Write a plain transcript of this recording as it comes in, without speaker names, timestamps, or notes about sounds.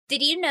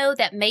Did you know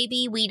that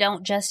maybe we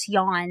don't just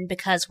yawn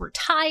because we're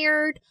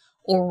tired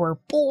or we're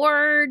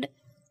bored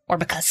or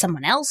because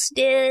someone else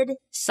did?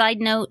 Side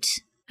note,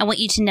 I want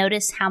you to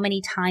notice how many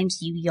times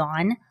you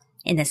yawn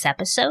in this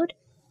episode.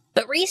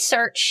 But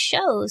research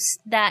shows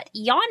that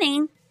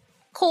yawning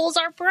cools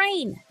our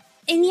brain.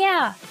 And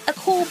yeah, a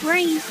cool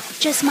brain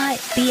just might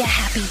be a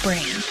happy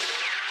brain.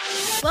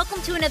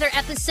 Welcome to another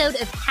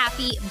episode of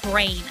Happy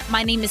Brain.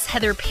 My name is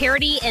Heather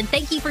Parody, and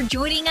thank you for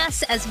joining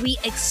us as we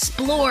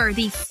explore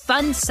the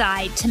fun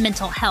side to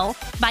mental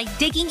health by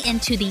digging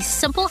into the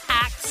simple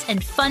hacks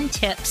and fun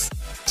tips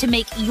to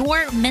make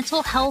your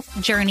mental health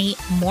journey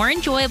more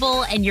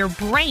enjoyable and your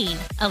brain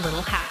a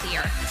little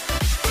happier.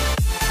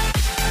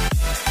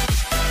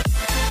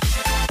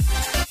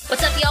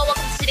 What's up, y'all?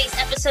 Welcome to today's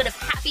episode of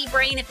Happy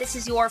Brain. If this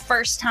is your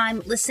first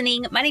time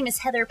listening, my name is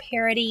Heather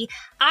Parody.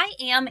 I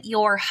am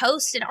your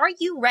host, and are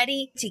you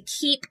ready to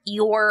keep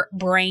your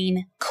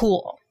brain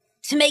cool,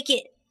 to make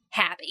it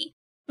happy?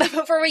 But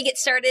before we get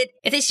started,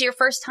 if this is your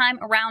first time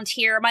around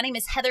here, my name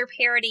is Heather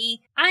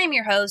Parody. I am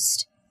your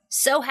host.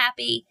 So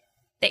happy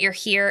that you're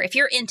here. If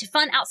you're into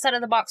fun outside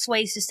of the box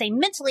ways to stay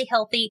mentally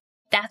healthy,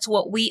 that's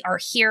what we are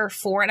here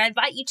for. And I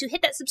invite you to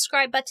hit that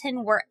subscribe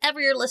button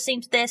wherever you're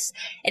listening to this.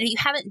 And if you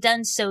haven't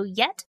done so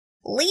yet,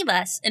 leave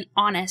us an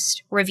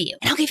honest review,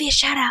 and I'll give you a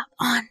shout out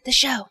on the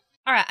show.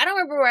 All right. I don't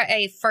remember where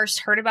I first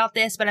heard about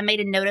this, but I made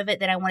a note of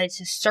it that I wanted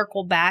to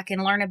circle back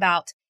and learn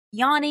about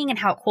yawning and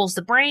how it cools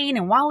the brain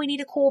and why we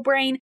need a cool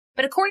brain.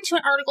 But according to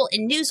an article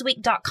in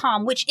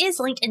Newsweek.com, which is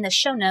linked in the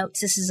show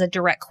notes, this is a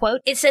direct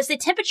quote, it says the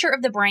temperature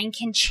of the brain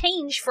can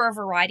change for a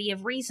variety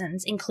of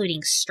reasons,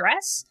 including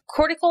stress,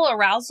 cortical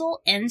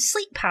arousal, and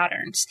sleep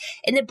patterns.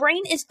 And the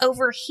brain is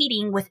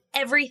overheating with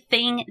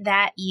everything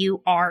that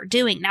you are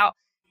doing. Now,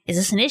 is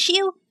this an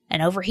issue?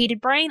 An overheated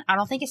brain? I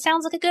don't think it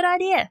sounds like a good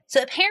idea.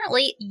 So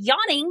apparently,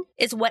 yawning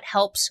is what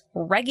helps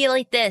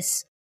regulate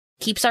this.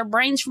 Keeps our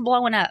brains from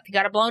blowing up. If you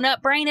got a blown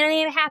up brain, it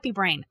ain't a happy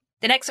brain.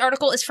 The next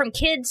article is from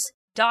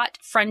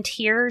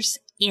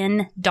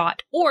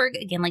kids.frontiersin.org,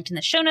 again linked in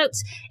the show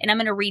notes, and I'm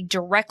going to read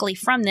directly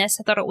from this.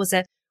 I thought it was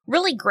a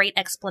really great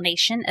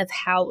explanation of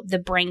how the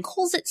brain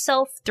cools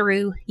itself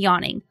through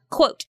yawning.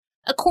 Quote,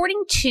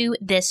 according to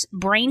this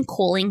brain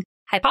cooling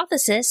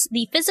hypothesis,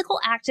 the physical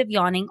act of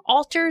yawning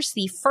alters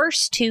the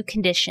first two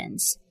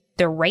conditions: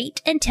 the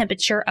rate and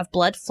temperature of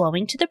blood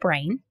flowing to the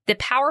brain. The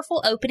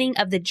powerful opening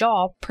of the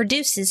jaw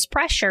produces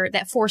pressure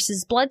that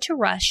forces blood to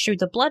rush through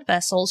the blood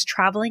vessels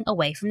traveling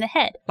away from the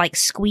head, like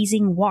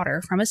squeezing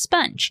water from a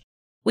sponge,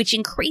 which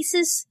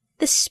increases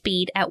the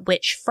speed at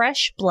which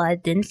fresh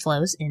blood then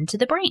flows into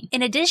the brain.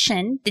 In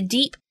addition, the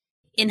deep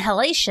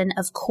inhalation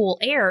of cool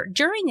air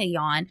during a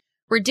yawn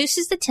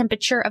reduces the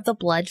temperature of the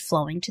blood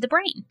flowing to the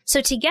brain. So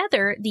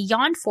together, the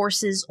yawn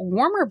forces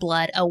warmer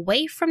blood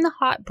away from the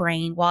hot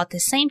brain while at the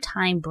same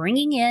time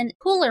bringing in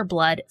cooler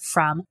blood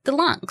from the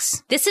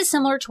lungs. This is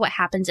similar to what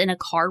happens in a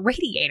car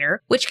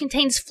radiator, which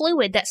contains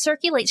fluid that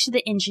circulates through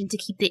the engine to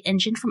keep the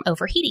engine from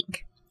overheating.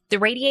 The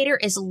radiator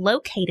is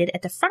located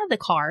at the front of the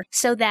car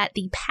so that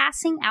the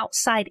passing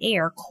outside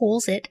air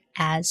cools it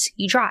as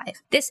you drive.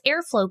 This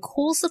airflow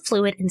cools the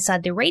fluid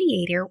inside the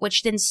radiator,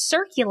 which then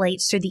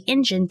circulates through the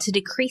engine to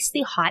decrease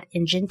the hot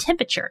engine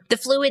temperature. The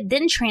fluid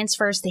then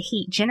transfers the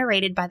heat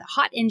generated by the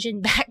hot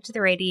engine back to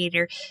the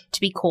radiator to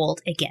be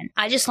cooled again.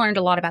 I just learned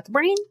a lot about the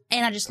brain,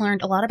 and I just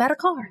learned a lot about a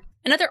car.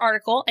 Another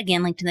article,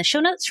 again linked in the show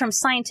notes, from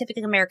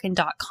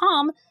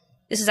scientificamerican.com,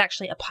 this is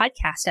actually a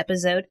podcast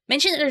episode,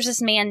 mentioned that there's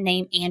this man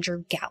named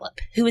Andrew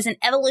Gallup, who is an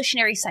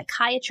evolutionary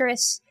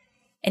psychiatrist,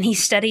 and he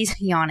studies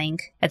yawning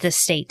at the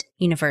State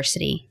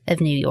University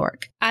of New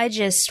York. I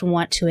just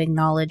want to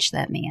acknowledge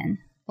that man.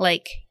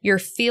 Like, your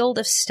field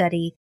of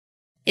study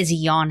is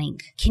yawning.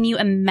 Can you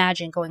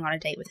imagine going on a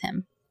date with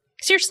him?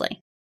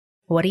 Seriously.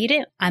 What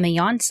do? I'm a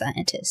yawn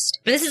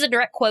scientist. But this is a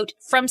direct quote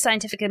from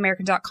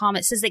scientificamerican.com.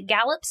 It says that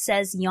Gallup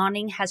says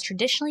yawning has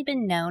traditionally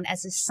been known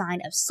as a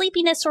sign of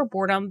sleepiness or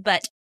boredom,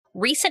 but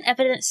recent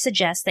evidence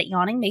suggests that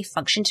yawning may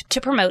function to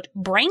promote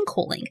brain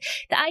cooling.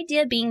 The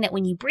idea being that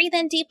when you breathe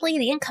in deeply,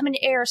 the incoming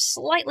air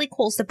slightly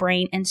cools the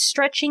brain, and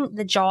stretching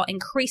the jaw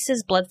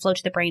increases blood flow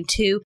to the brain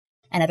too,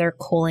 another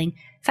cooling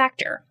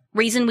factor.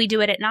 Reason we do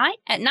it at night?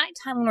 At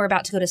nighttime when we're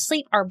about to go to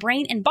sleep, our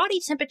brain and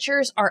body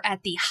temperatures are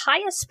at the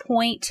highest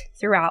point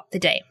throughout the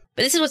day.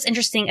 But this is what's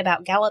interesting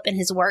about Gallup and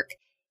his work.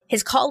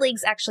 His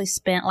colleagues actually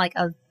spent like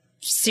a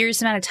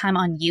serious amount of time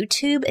on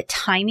YouTube at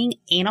timing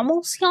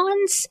animals'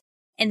 yawns,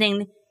 and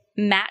then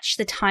matched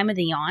the time of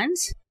the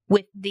yawns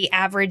with the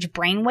average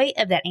brain weight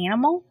of that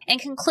animal, and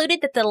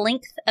concluded that the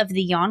length of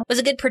the yawn was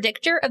a good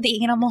predictor of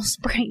the animal's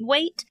brain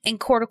weight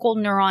and cortical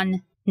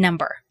neuron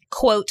number.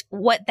 Quote,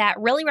 what that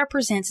really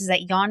represents is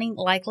that yawning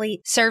likely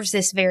serves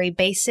this very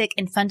basic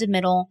and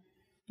fundamental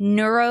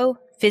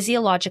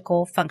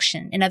neurophysiological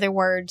function. In other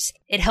words,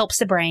 it helps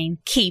the brain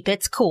keep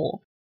its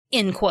cool.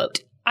 End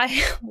quote.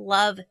 I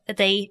love that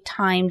they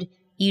timed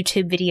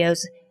YouTube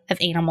videos of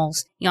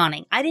animals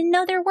yawning. I didn't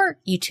know there were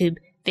YouTube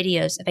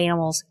videos of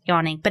animals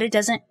yawning, but it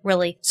doesn't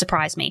really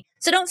surprise me.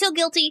 So don't feel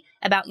guilty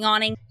about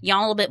yawning. Yawn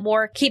a little bit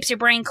more. Keeps your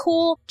brain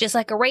cool, just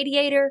like a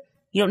radiator.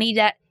 You don't need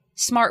that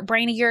smart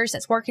brain of yours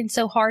that's working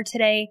so hard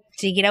today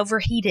to get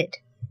overheated.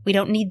 We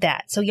don't need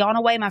that. So yawn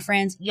away, my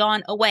friends.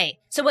 Yawn away.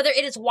 So whether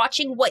it is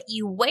watching what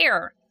you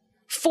wear,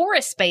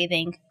 forest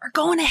bathing, or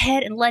going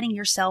ahead and letting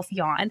yourself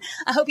yawn,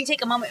 I hope you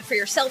take a moment for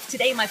yourself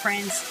today, my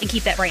friends, and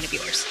keep that brain of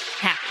yours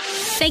happy.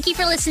 Thank you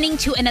for listening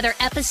to another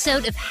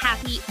episode of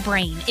Happy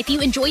Brain. If you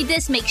enjoyed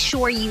this, make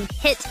sure you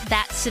hit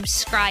that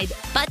subscribe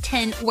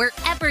button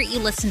wherever you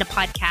listen to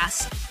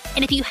podcasts.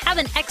 And if you have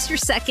an extra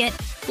second,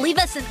 leave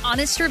us an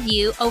honest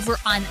review over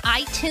on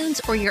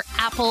iTunes or your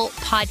Apple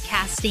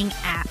podcasting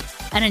app.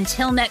 And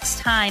until next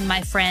time,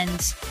 my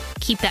friends,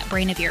 keep that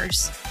brain of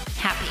yours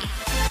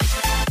happy.